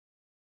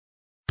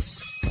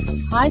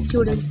Hi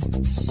students,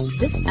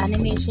 this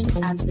animation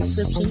and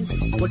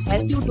description would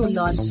help you to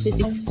learn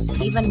physics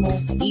even more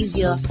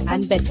easier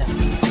and better.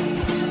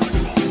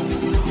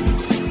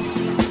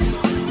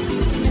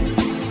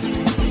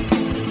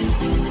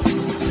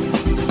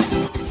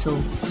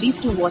 So please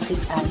do watch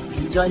it and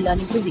enjoy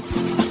learning physics.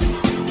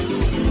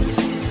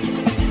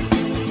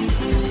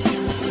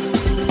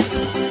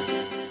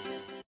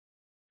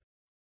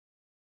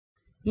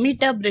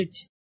 Meter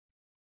bridge.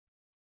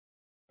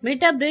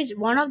 Meter bridge,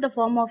 one of the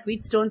form of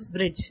Wheatstone's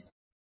bridge.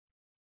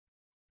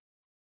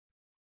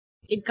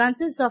 It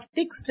consists of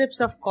thick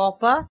strips of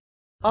copper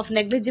of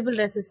negligible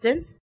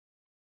resistance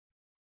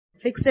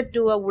fixed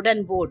to a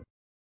wooden board.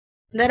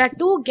 There are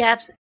two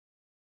gaps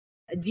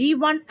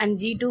G1 and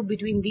G2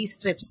 between these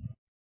strips.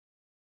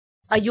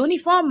 A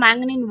uniform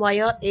manganin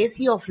wire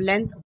AC of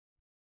length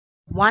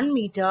 1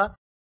 meter,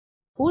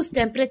 whose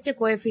temperature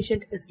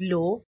coefficient is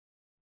low,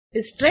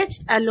 is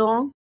stretched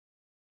along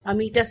a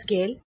meter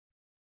scale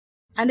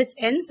and its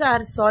ends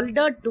are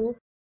soldered to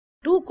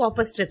two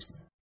copper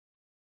strips.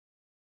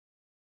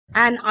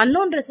 An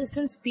unknown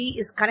resistance P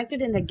is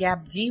connected in the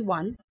gap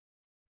G1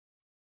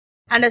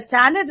 and a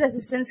standard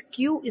resistance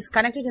Q is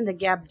connected in the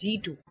gap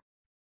G2.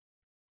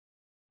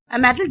 A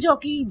metal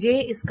jockey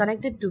J is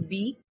connected to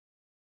B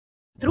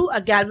through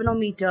a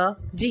galvanometer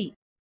G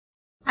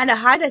and a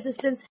high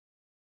resistance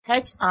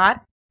HR,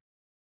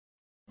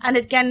 and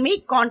it can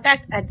make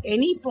contact at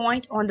any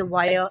point on the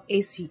wire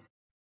AC.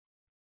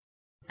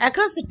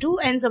 Across the two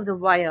ends of the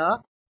wire,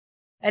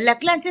 a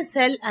Leclanche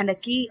cell and a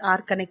key are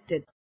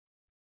connected.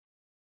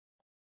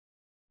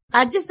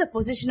 Adjust the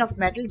position of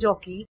metal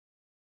jockey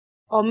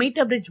or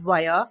meter bridge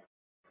wire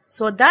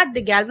so that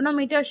the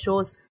galvanometer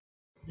shows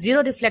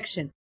zero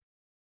deflection.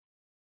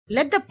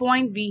 Let the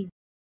point be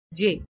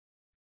J.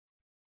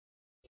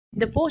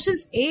 The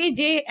portions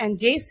AJ and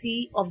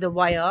JC of the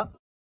wire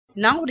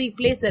now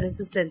replace the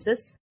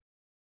resistances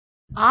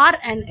R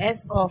and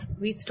S of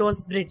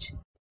Wheatstone's bridge.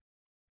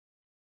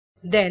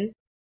 Then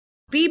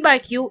P by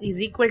Q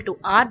is equal to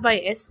R by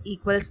S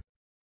equals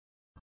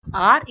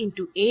R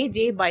into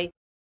AJ by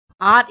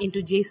R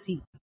into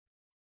JC,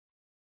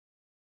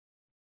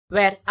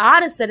 where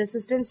R is the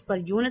resistance per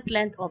unit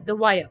length of the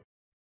wire.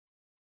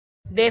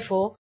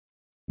 Therefore,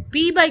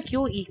 P by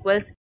Q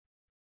equals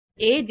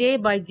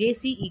AJ by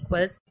JC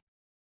equals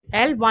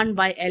L1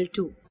 by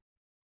L2,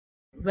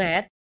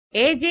 where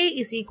AJ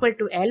is equal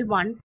to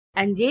L1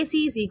 and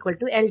JC is equal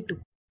to L2.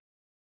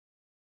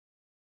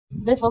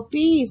 Therefore,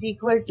 P is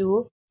equal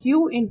to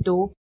Q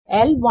into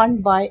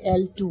L1 by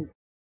L2.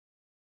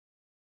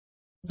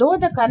 Though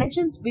the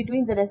connections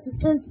between the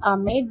resistance are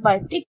made by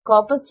thick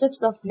copper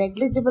strips of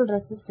negligible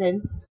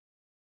resistance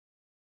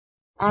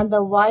and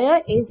the wire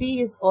AC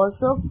is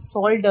also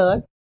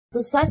soldered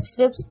to such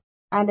strips,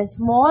 and a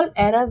small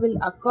error will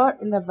occur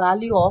in the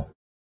value of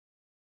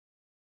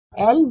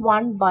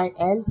L1 by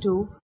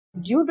L2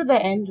 due to the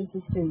end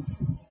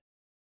resistance.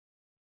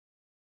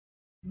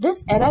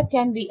 This error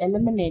can be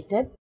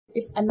eliminated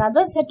if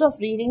another set of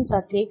readings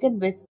are taken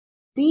with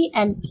P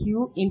and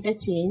Q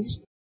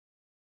interchanged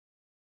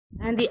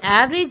and the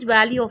average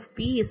value of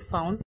P is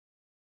found,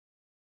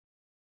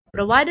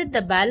 provided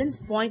the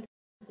balance point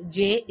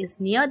J is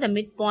near the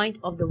midpoint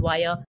of the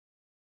wire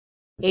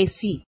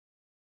AC.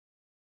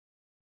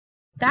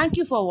 Thank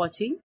you for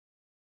watching.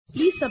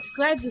 Please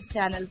subscribe this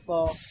channel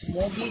for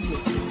more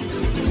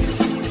videos.